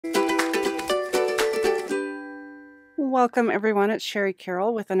Welcome everyone, it's Shari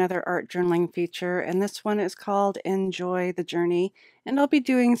Carroll with another art journaling feature, and this one is called Enjoy the Journey, and I'll be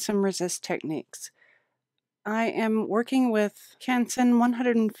doing some resist techniques. I am working with Canson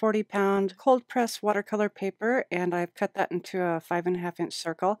 140-pound cold press watercolor paper, and I've cut that into a 5.5-inch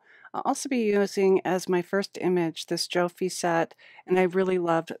circle. I'll also be using as my first image this JOFY set, and I really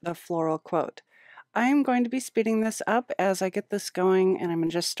loved the floral quote. I'm going to be speeding this up as I get this going, and I'm going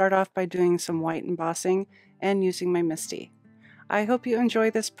to just start off by doing some white embossing and using my MISTI. I hope you enjoy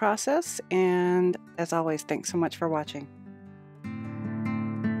this process, and as always, thanks so much for watching.